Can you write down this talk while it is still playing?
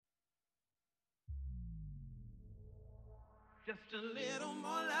Just a little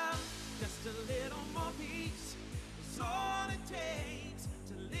more love, just a little more peace. It's all it takes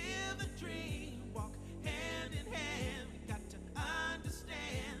to live the dream. Walk hand in hand, we got to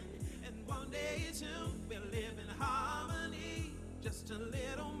understand. And one day soon we'll live in harmony. Just a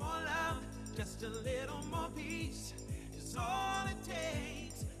little more love, just a little more peace. It's all it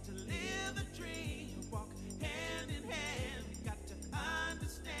takes to live the dream. Walk hand in hand, we got to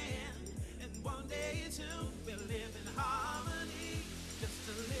understand. And one day soon we'll live in harmony. Just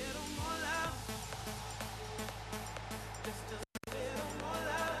a little more love, just a little more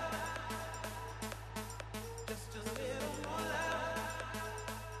love,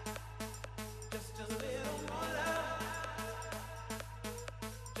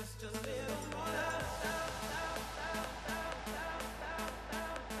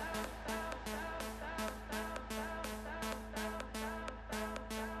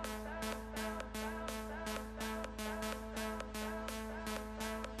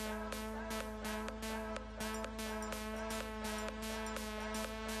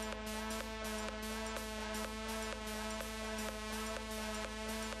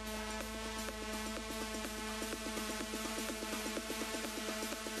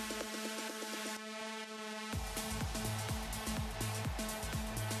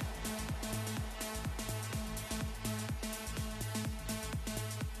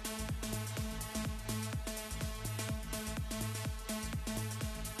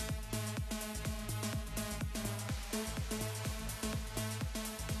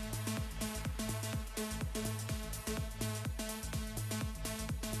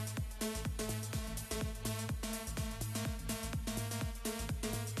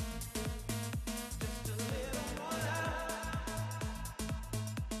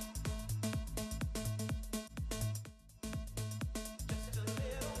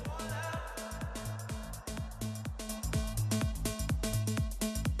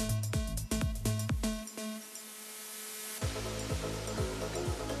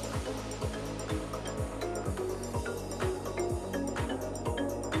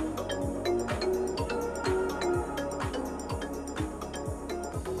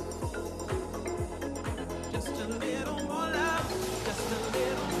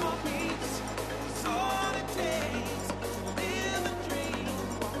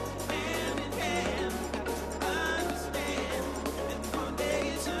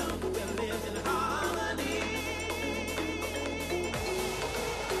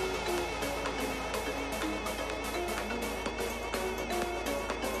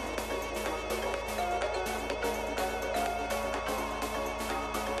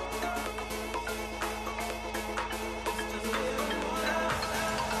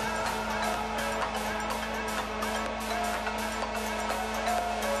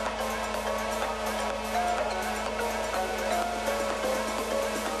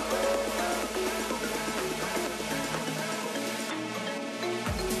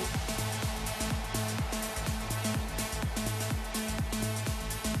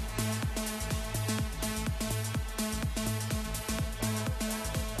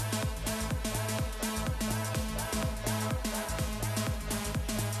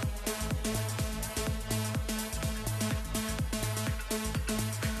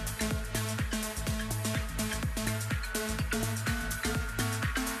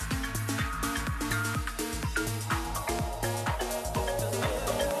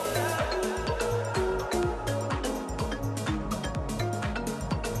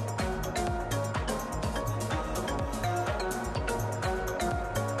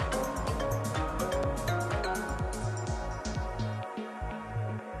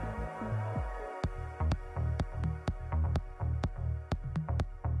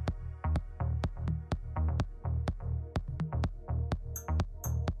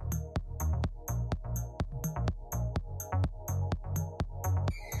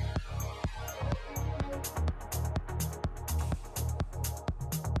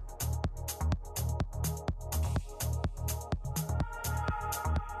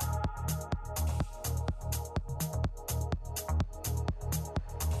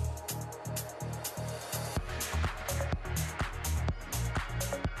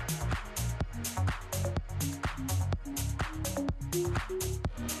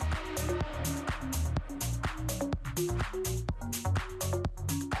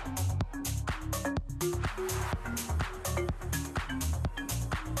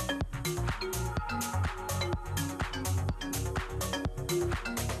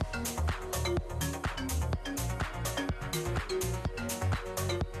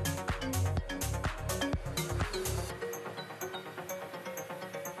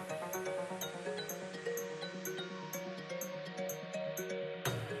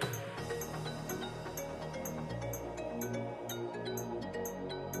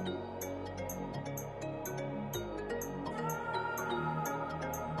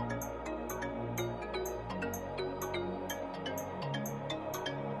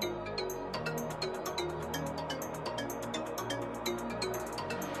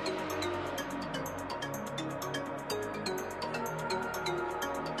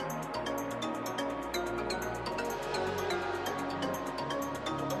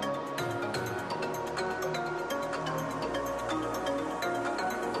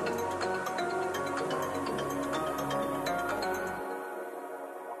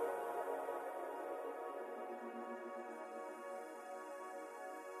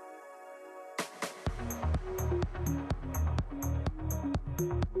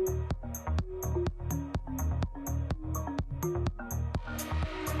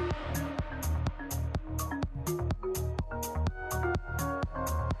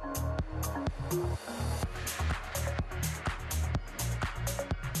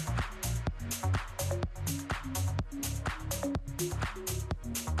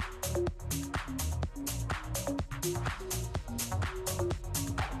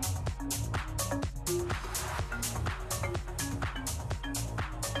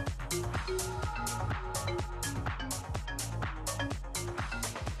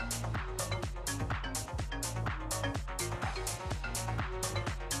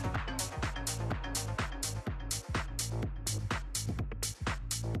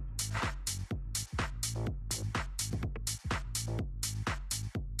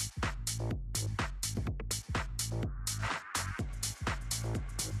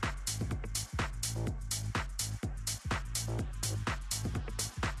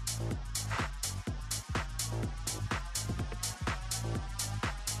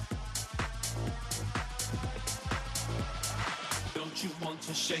 want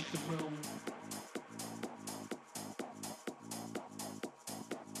to shake the room?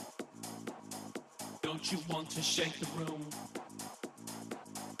 Don't you want to shake the room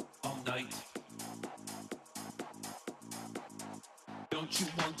all night? Don't you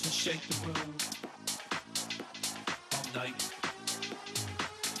want to shake the room all night?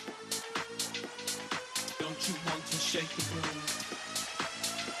 Don't you want to shake the room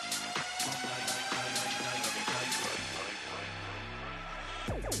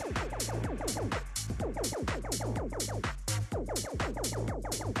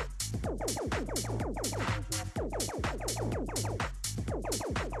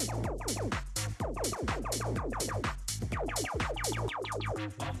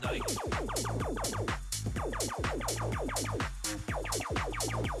all night?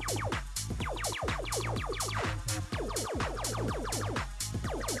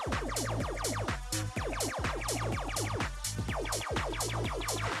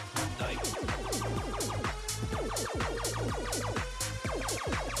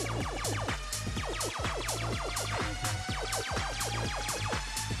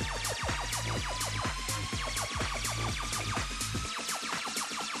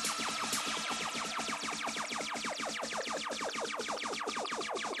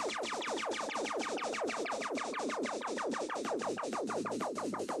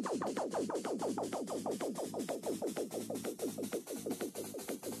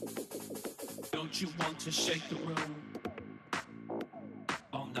 Don't you want to shake the room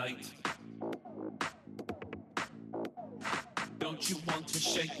all night? Don't you want to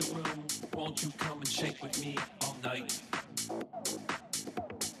shake the room? Won't you come and shake with me all night?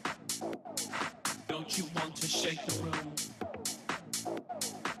 Don't you want to shake the room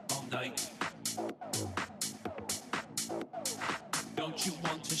all night? Don't you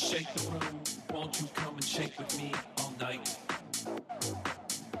want to shake the room? Won't you come and shake with me all night?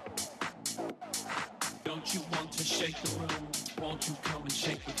 Don't you want to shake the room? Won't you come and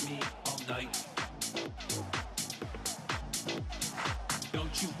shake with me all night?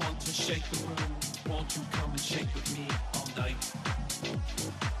 Don't you want to shake the room? Won't you come and shake with me all night?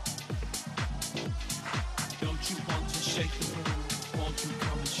 Don't you want to shake the room? Won't you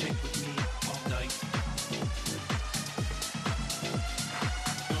come and shake with me all night?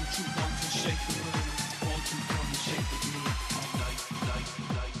 Don't you want to shake the room? Won't you come and shake with me all night?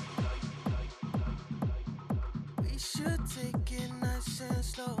 We should take it nice and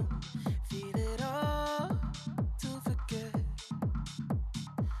slow. Feel it all to forget.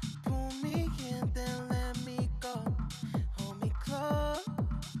 Pull me in, then let me go. Hold me close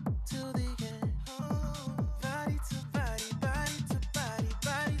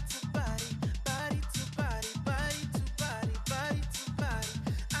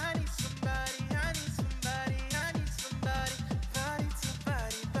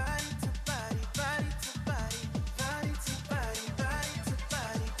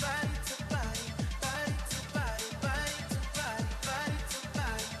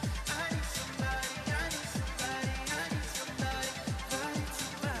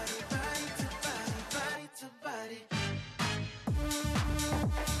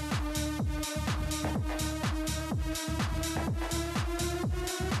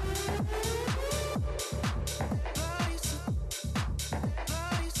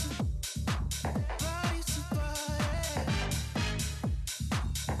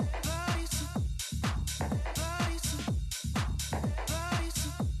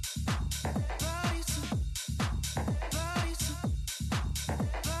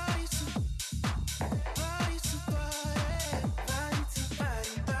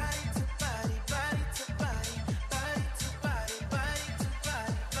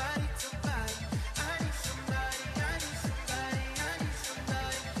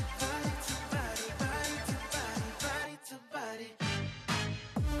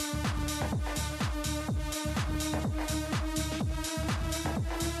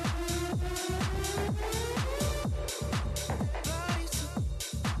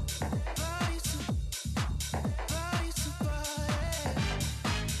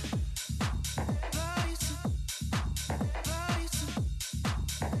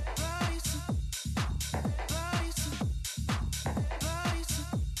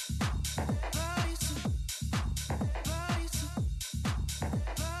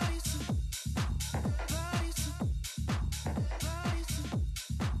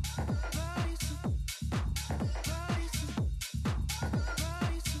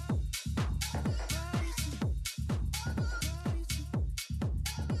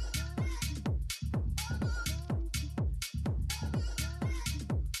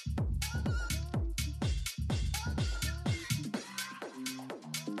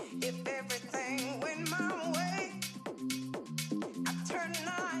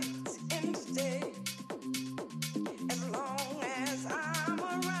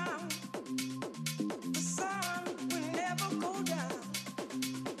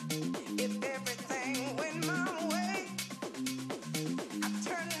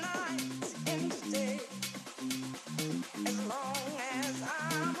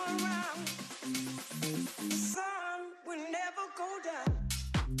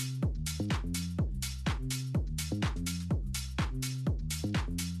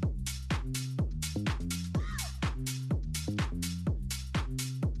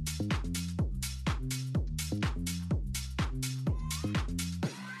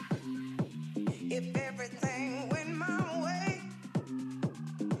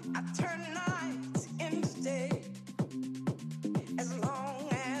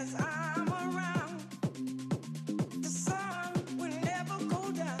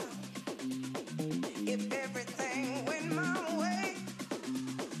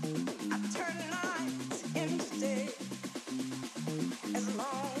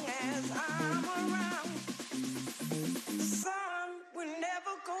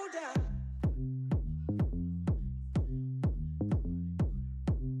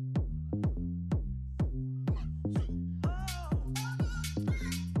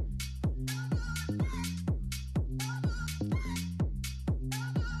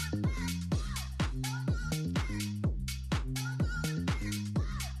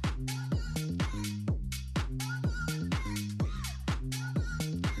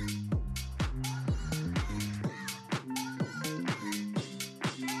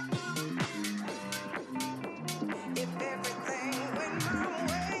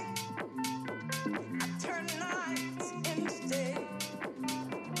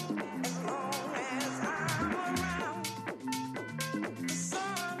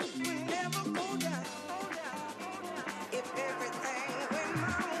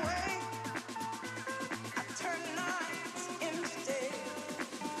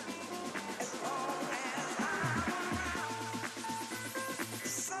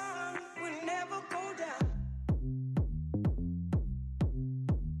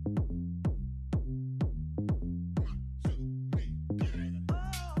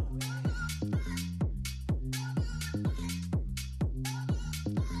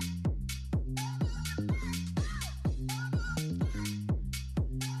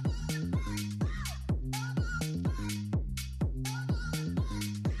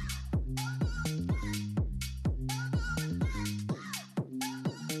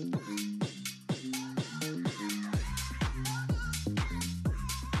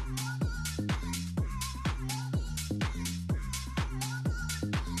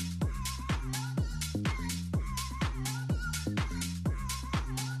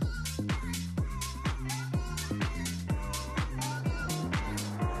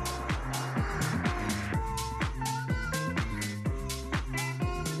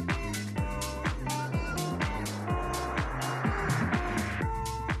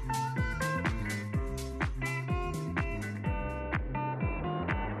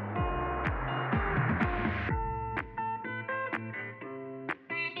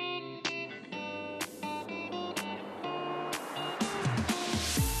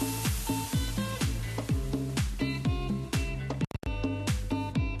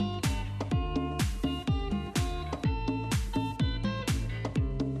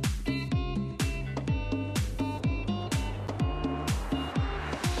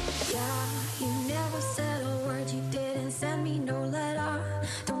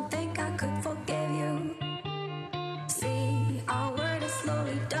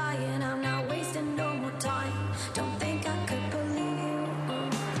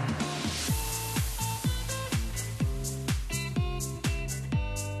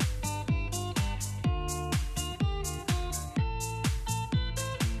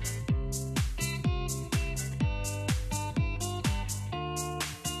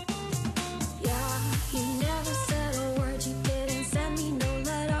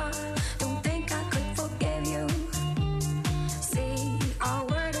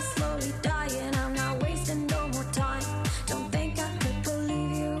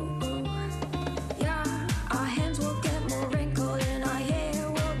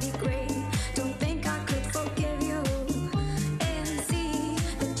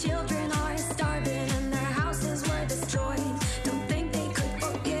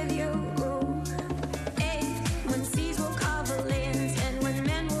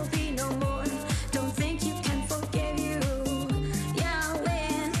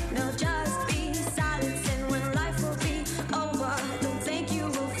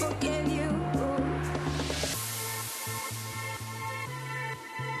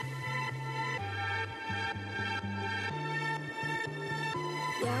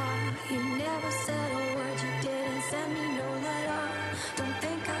Yeah, you never said a word, you didn't send me